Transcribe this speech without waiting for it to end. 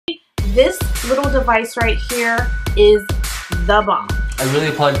this little device right here is the bomb. I really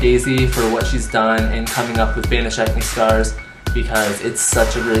applaud Daisy for what she's done in coming up with Banishacnescars because it's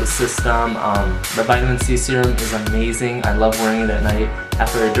such a great system. The vitamin C serum is amazing. I love wearing it at night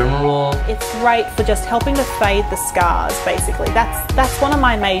after a derma roll. It's great for just helping to fade the scars, basically. That's one of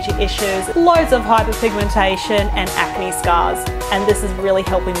my major issues. Loads of hyperpigmentation and acne scars, and this is really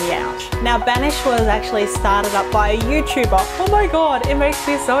helping me out. Now, Banish was actually started up by a YouTuber. Oh my god, it makes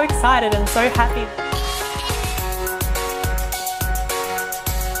me so excited and so happy.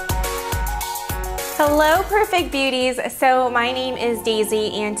 Hello Perfect Beauties, so my name is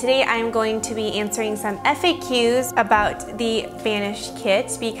Daisy and today I'm going to be answering some FAQs about the Banish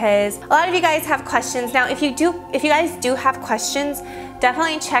kit because a lot of you guys have questions. Now if you guys do have questions,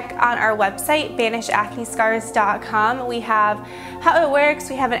 definitely check on our website banishacnescars.com. We have how it works,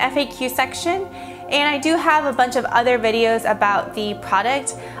 we have an FAQ section, and I do have a bunch of other videos about the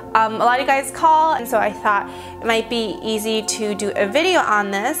product. A lot of you guys call, and so I thought it might be easy to do a video on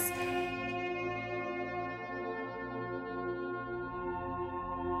this.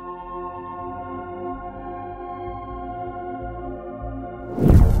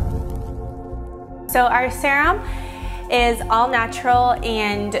 So our serum is all natural,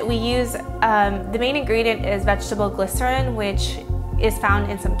 and we use, the main ingredient is vegetable glycerin, which is found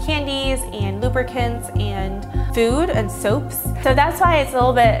in some candies and lubricants and food and soaps. So that's why it's a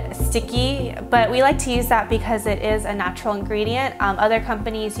little bit sticky, but we like to use that because it is a natural ingredient. Other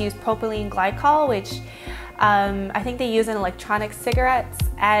companies use propylene glycol, which I think they use in electronic cigarettes,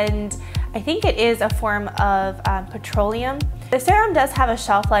 and I think it is a form of petroleum. The serum does have a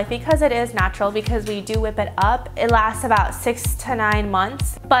shelf life because it is natural, because we do whip it up. It lasts about 6 to 9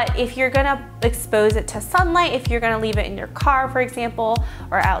 months. But if you're gonna expose it to sunlight, if you're gonna leave it in your car, for example,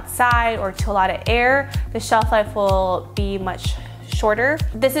 or outside, or to a lot of air, the shelf life will be much shorter.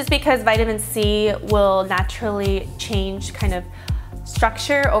 This is because vitamin C will naturally change kind of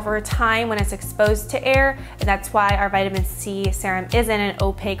structure over time when it's exposed to air, and that's why our vitamin C serum is in an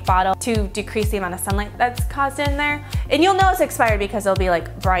opaque bottle to decrease the amount of sunlight that's caused in there. And you'll know it's expired because it'll be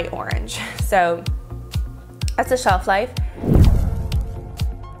like bright orange. So that's the shelf life.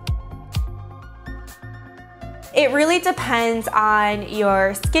 It really depends on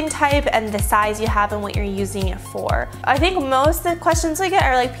your skin type and the size you have and what you're using it for. I think most of the questions we get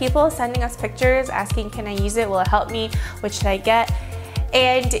are like people sending us pictures asking, can I use it? Will it help me? What should I get?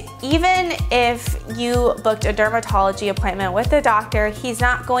 And even if you booked a dermatology appointment with the doctor, he's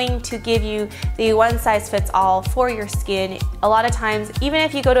not going to give you the one size fits all for your skin. A lot of times, even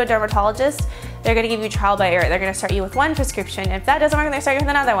if you go to a dermatologist, they're gonna give you trial by error. They're gonna start you with one prescription. If that doesn't work, they're gonna start you with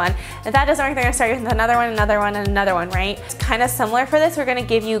another one. If that doesn't work, they're gonna start you with another one, another one, and another one, right? It's kind of similar for this. We're gonna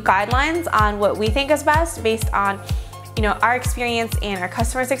give you guidelines on what we think is best based on, you know, our experience and our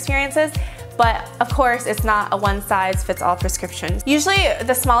customers' experiences. But of course, it's not a one-size-fits-all prescription. Usually,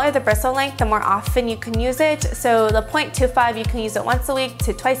 the smaller the bristle length, the more often you can use it. So the 0.25, you can use it once a week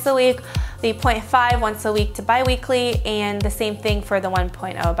to twice a week. The 0.5, once a week to bi-weekly, and the same thing for the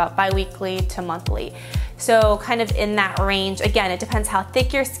 1.0, about bi-weekly to monthly. So kind of in that range. Again, it depends how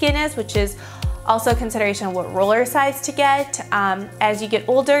thick your skin is, which is also a consideration of what roller size to get. As you get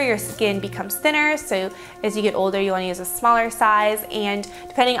older, your skin becomes thinner, so as you get older, you want to use a smaller size, and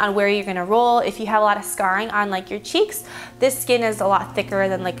depending on where you're gonna roll, if you have a lot of scarring on like your cheeks, this skin is a lot thicker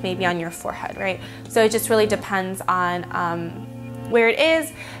than like maybe on your forehead, right? So it just really depends on where it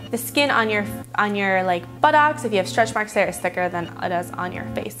is. The skin on your like buttocks, if you have stretch marks there, is thicker than it is on your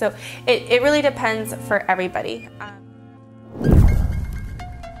face. So it really depends for everybody.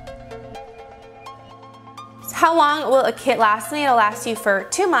 How long will a kit last me? It'll last you for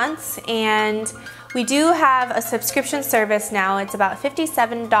 2 months, and we do have a subscription service now. It's about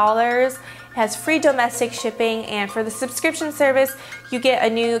 $57. It has free domestic shipping, and for the subscription service, you get a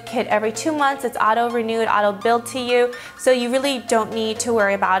new kit every 2 months. It's auto-renewed, auto-billed to you, so you really don't need to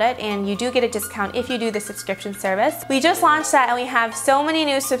worry about it, and you do get a discount if you do the subscription service. We just launched that, and we have so many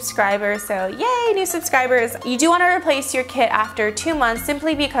new subscribers, so yay, new subscribers. You do want to replace your kit after 2 months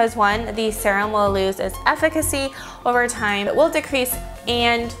simply because, one, the serum will lose its efficacy over time. It will decrease,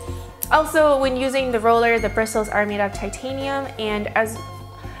 and also when using the roller, the bristles are made of titanium, and as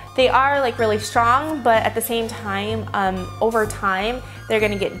they are like really strong, but at the same time, over time, they're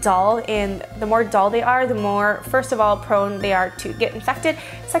gonna get dull, and the more dull they are, the more, first of all, prone they are to get infected.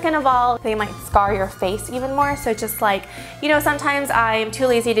 Second of all, they might scar your face even more. So just like, you know, sometimes I'm too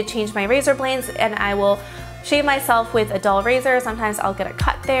lazy to change my razor blades, and I will shave myself with a dull razor. Sometimes I'll get a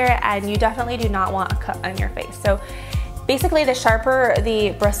cut there, and you definitely do not want a cut on your face. So basically, the sharper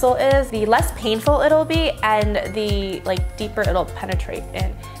the bristle is, the less painful it'll be, and the deeper it'll penetrate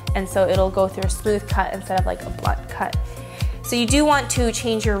in. and so it'll go through a smooth cut instead of like a blunt cut. So you do want to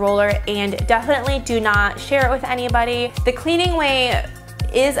change your roller, and definitely do not share it with anybody. The cleaning way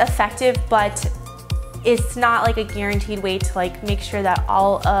is effective, but it's not like a guaranteed way to like make sure that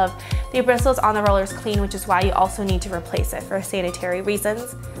all of the bristles on the roller is clean, which is why you also need to replace it for sanitary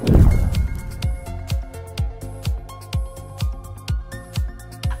reasons.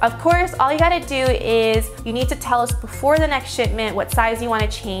 Of course, all you gotta do is you need to tell us before the next shipment what size you want to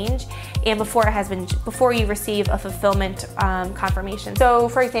change, and before you receive a fulfillment confirmation. So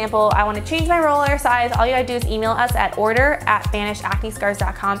for example, I want to change my roller size. All you gotta do is email us at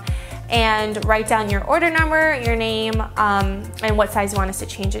order@banishacnescars.com and write down your order number, your name, and what size you want us to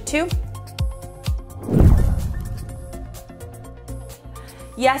change it to.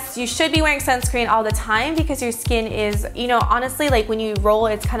 Yes, you should be wearing sunscreen all the time because your skin is, you know, honestly, like when you roll,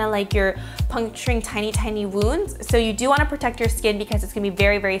 it's kind of like you're puncturing tiny wounds. So you do want to protect your skin because it's going to be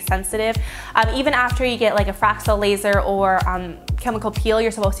very sensitive. Even after you get like a Fraxel laser or chemical peel, you're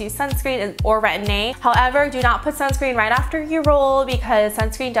supposed to use sunscreen or retin A. However, do not put sunscreen right after you roll because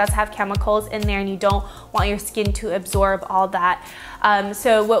sunscreen does have chemicals in there and you don't want your skin to absorb all that.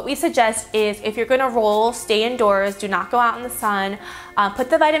 So what we suggest is if you're gonna roll, stay indoors, do not go out in the sun, put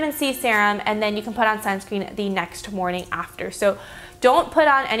the vitamin C serum, and then you can put on sunscreen the next morning after. So don't put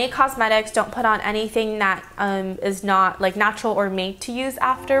on any cosmetics, don't put on anything that is not like natural or made to use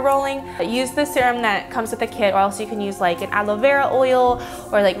after rolling. Use the serum that comes with the kit, or else you can use like an aloe vera oil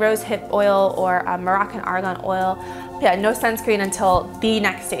or like rose hip oil or Moroccan argan oil. Yeah, no sunscreen until the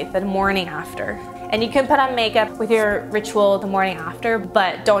next day, the morning after. And you can put on makeup with your ritual the morning after,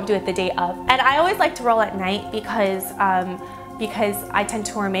 but don't do it the day of. And I always like to roll at night because I tend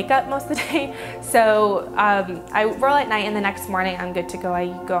to wear makeup most of the day. So I roll at night and the next morning I'm good to go. I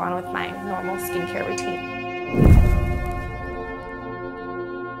go on with my normal skincare routine.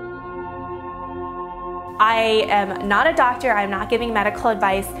 I am not a doctor, I'm not giving medical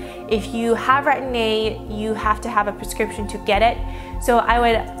advice. If you have retin A, you have to have a prescription to get it. So I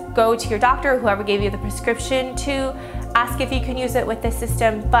would go to your doctor, whoever gave you the prescription, to ask if you can use it with this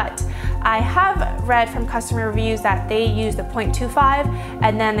system. But I have read from customer reviews that they use the 0.25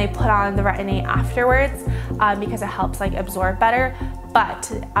 and then they put on the retin A afterwards because it helps like absorb better.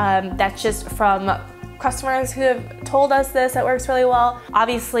 But that's just from customers who have told us this, it works really well.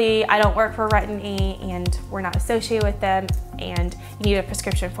 Obviously, I don't work for retin A and we're not associated with them, and you need a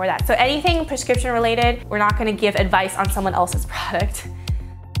prescription for that. So anything prescription related, we're not gonna give advice on someone else's product.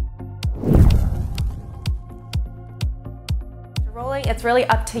 Rolling, it's really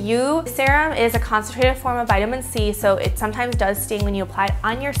up to you. Serum is a concentrated form of vitamin C, so it sometimes does sting when you apply it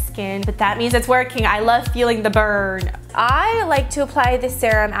on your skin, but that means it's working. I love feeling the burn. I like to apply the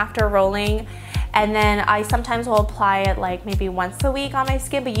serum after rolling, and then I sometimes will apply it like maybe once a week on my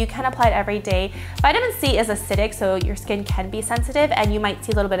skin, but you can apply it every day. Vitamin C is acidic, so your skin can be sensitive, and you might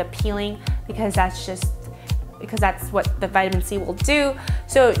see a little bit of peeling because that's what the vitamin C will do.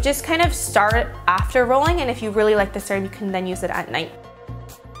 So just kind of start after rolling, and if you really like the serum, you can then use it at night.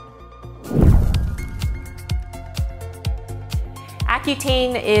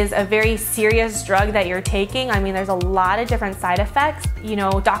 Accutane is a very serious drug that you're taking. I mean, there's a lot of different side effects. You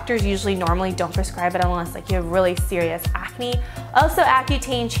know, doctors usually normally don't prescribe it unless like you have really serious acne. Also,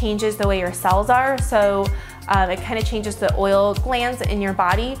 Accutane changes the way your cells are, so it kind of changes the oil glands in your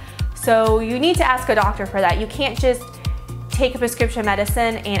body. So you need to ask a doctor for that. You can't just take a prescription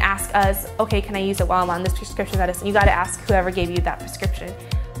medicine and ask us, okay, can I use it while I'm on this prescription medicine? You gotta ask whoever gave you that prescription.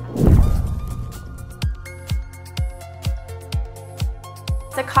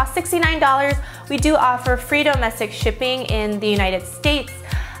 It costs $69. We do offer free domestic shipping in the United States,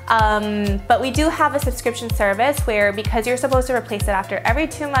 but we do have a subscription service where, because you're supposed to replace it after every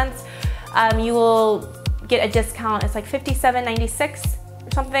 2 months, you will get a discount. It's like $57.96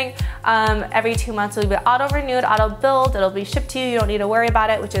 or something. Every 2 months it'll be auto-renewed, auto-billed, it'll be shipped to you, you don't need to worry about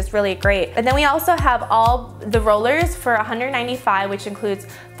it, which is really great. And then we also have all the rollers for $195, which includes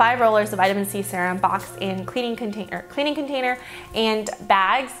 5 rollers of vitamin C serum, box and cleaning container and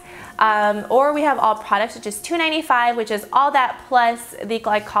bags. Or we have all products, which is $295, which is all that plus the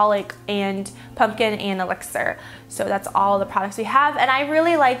glycolic and pumpkin and elixir. So that's all the products we have. And I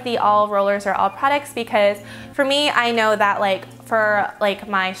really like the all rollers or all products because for me, I know that like for like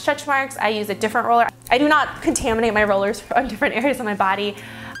my stretch marks, I use a different roller. I do not contaminate my rollers on different areas of my body.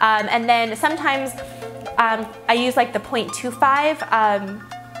 And then sometimes I use like the 0.25,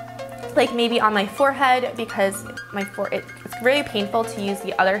 like maybe on my forehead because it's really painful to use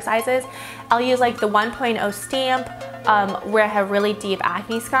the other sizes. I'll use like the 1.0 stamp where I have really deep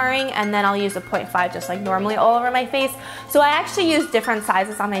acne scarring, and then I'll use a 0.5 just like normally all over my face. So I actually use different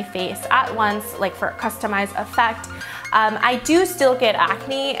sizes on my face at once, like for a customized effect. I do still get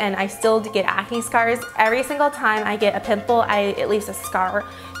acne, and I still get acne scars. Every single time I get a pimple, it leaves a scar.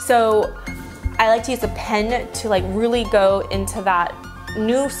 So I like to use a pen to like really go into that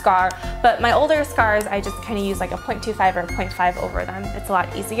new scar, but my older scars, I just kind of use like a 0.25 or a 0.5 over them. It's a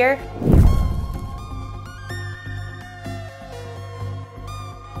lot easier.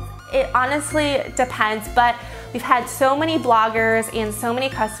 It honestly depends, but we've had so many bloggers and so many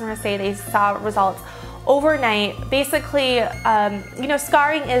customers say they saw results overnight. Basically, you know,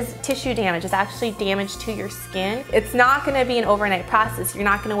 scarring is tissue damage. It's actually damage to your skin. It's not gonna be an overnight process. You're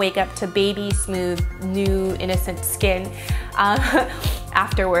not gonna wake up to baby smooth, new, innocent skin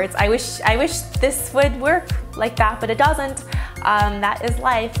afterwards. I wish this would work like that, but it doesn't. That is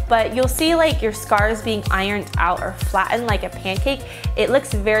life. But you'll see like your scars being ironed out or flattened like a pancake. It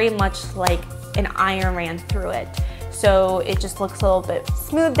looks very much like an iron ran through it. So it just looks a little bit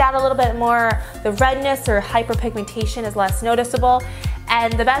smoothed out a little bit more. The redness or hyperpigmentation is less noticeable.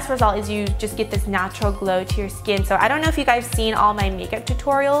 And the best result is you just get this natural glow to your skin. So I don't know if you guys seen all my makeup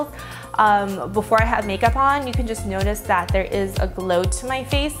tutorials. Before I have makeup on, you can just notice that there is a glow to my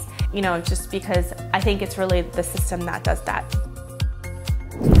face, you know, just because I think it's really the system that does that.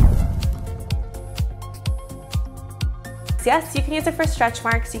 Yes, you can use it for stretch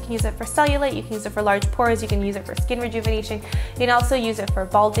marks, you can use it for cellulite, you can use it for large pores, you can use it for skin rejuvenation. You can also use it for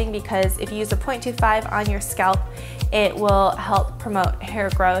balding, because if you use a 0.25 on your scalp, it will help promote hair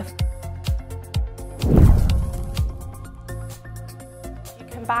growth. You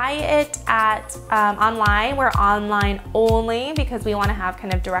can buy it at online. We're online only because we want to have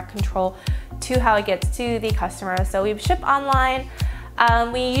kind of direct control to how it gets to the customer. So we ship online.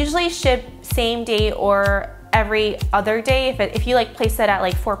 We usually ship same day or every other day. If you like place it at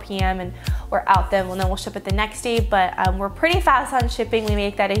like 4 p.m. and we're out then we'll ship it the next day, but we're pretty fast on shipping. We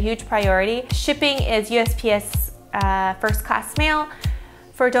make that a huge priority. Shipping is USPS first class mail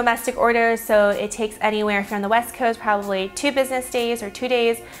for domestic orders, so it takes anywhere, if you're on the West Coast, probably 2 business days or 2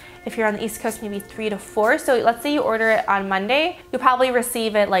 days. If you're on the East Coast, maybe 3 to 4. So let's say you order it on Monday, you'll probably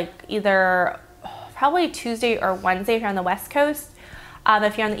receive it like either probably Tuesday or Wednesday if you're on the West Coast.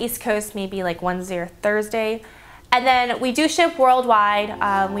 If you're on the East Coast, maybe like Wednesday or Thursday. And then we do ship worldwide.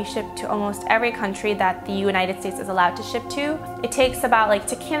 We ship to almost every country that the United States is allowed to ship to. It takes about, like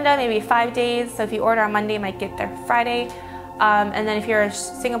to Canada, maybe 5 days. So if you order on Monday, it might get there Friday. And then if you're in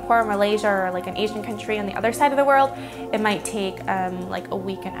Singapore, Malaysia, or like an Asian country on the other side of the world, it might take like a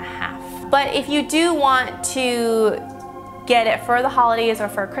week and a half. But if you do want to get it for the holidays or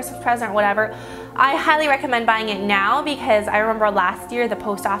for a Christmas present or whatever, I highly recommend buying it now, because I remember last year the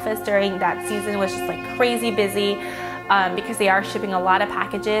post office during that season was just like crazy busy because they are shipping a lot of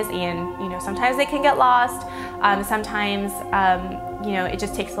packages, and you know, sometimes they can get lost. Sometimes you know, it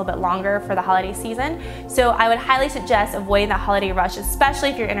just takes a little bit longer for the holiday season. So I would highly suggest avoiding that holiday rush, especially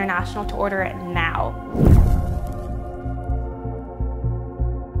if you're international, to order it now.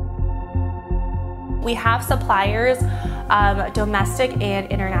 We have suppliers domestic and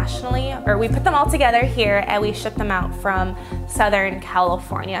internationally, or we put them all together here and we ship them out from Southern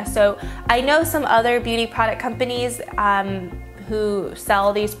California. So I know some other beauty product companies who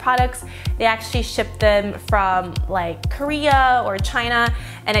sell these products, they actually ship them from like Korea or China,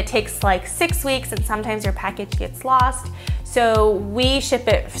 and it takes like 6 weeks, and sometimes your package gets lost. So we ship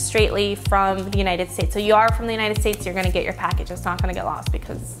it straightly from the United States. So you are from the United States, you're gonna get your package. It's not gonna get lost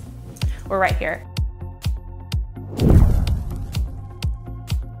because we're right here.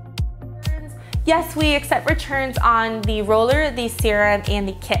 Yes, we accept returns on the roller, the serum, and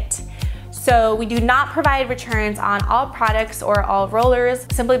the kit. So we do not provide returns on all products or all rollers,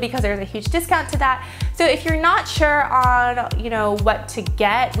 simply because there's a huge discount to that. So if you're not sure on, you know, what to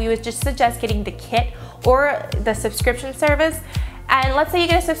get, we would just suggest getting the kit or the subscription service. And let's say you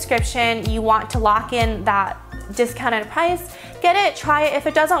get a subscription, you want to lock in that discounted price, get it, try it. If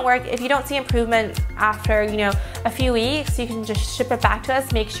it doesn't work, if you don't see improvement after, you know, a few weeks, you can just ship it back to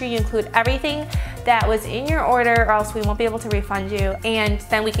us. Make sure you include everything that was in your order, or else we won't be able to refund you, and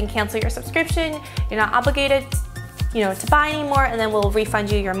then we can cancel your subscription. You're not obligated, you know, to buy anymore, and then we'll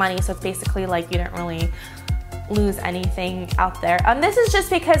refund you your money. So it's basically like you didn't really lose anything out there. This is just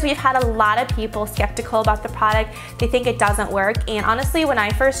because we've had a lot of people skeptical about the product. They think it doesn't work, and honestly, when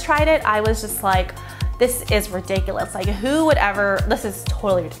I first tried it, I was just like, this is ridiculous. Like, who would ever, this is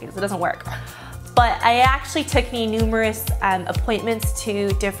totally ridiculous, it doesn't work. But it actually took me numerous appointments to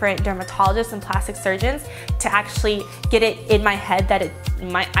different dermatologists and plastic surgeons to actually get it in my head that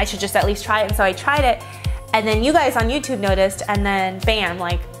I should just at least try it. And so I tried it, and then you guys on YouTube noticed, and then bam,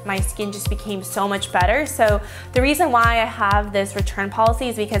 like my skin just became so much better. So the reason why I have this return policy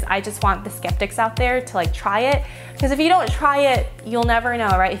is because I just want the skeptics out there to like try it. Because if you don't try it, you'll never know,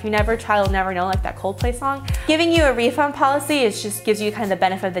 right? If you never try, you'll never know, like that Coldplay song. Giving you a refund policy, it just gives you kind of the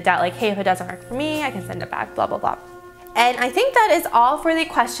benefit of the doubt, like, hey, if it doesn't work for me, I can send it back, blah, blah, blah. And I think that is all for the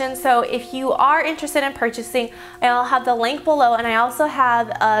questions. So if you are interested in purchasing, I'll have the link below, and I also have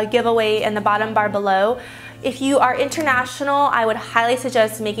a giveaway in the bottom bar below. If you are international, I would highly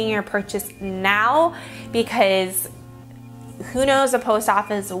suggest making your purchase now, because who knows the post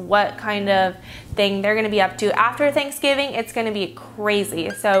office, what kind of thing they're gonna be up to after Thanksgiving. It's gonna be crazy.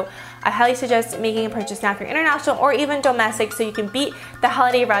 So I highly suggest making a purchase now if you're international or even domestic, so you can beat the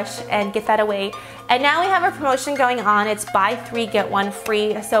holiday rush and get that away. And now we have a promotion going on. It's buy 3, get 1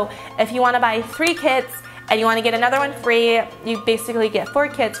 free. So if you wanna buy 3 kits and you wanna get another one free, you basically get 4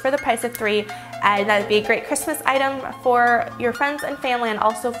 kits for the price of 3. And that would be a great Christmas item for your friends and family, and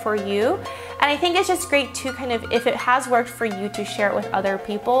also for you. And I think it's just great to kind of, if it has worked for you, to share it with other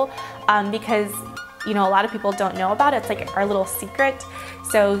people, because you know, a lot of people don't know about it. It's like our little secret.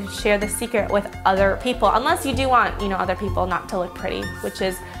 So share the secret with other people, unless you do want, you know, other people not to look pretty, which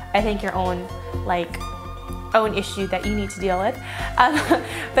is, I think, your own own issue that you need to deal with.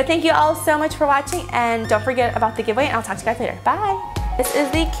 But thank you all so much for watching, and don't forget about the giveaway, and I'll talk to you guys later. Bye. This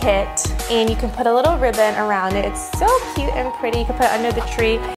is the kit, and you can put a little ribbon around it. It's so cute and pretty. You can put it under the tree.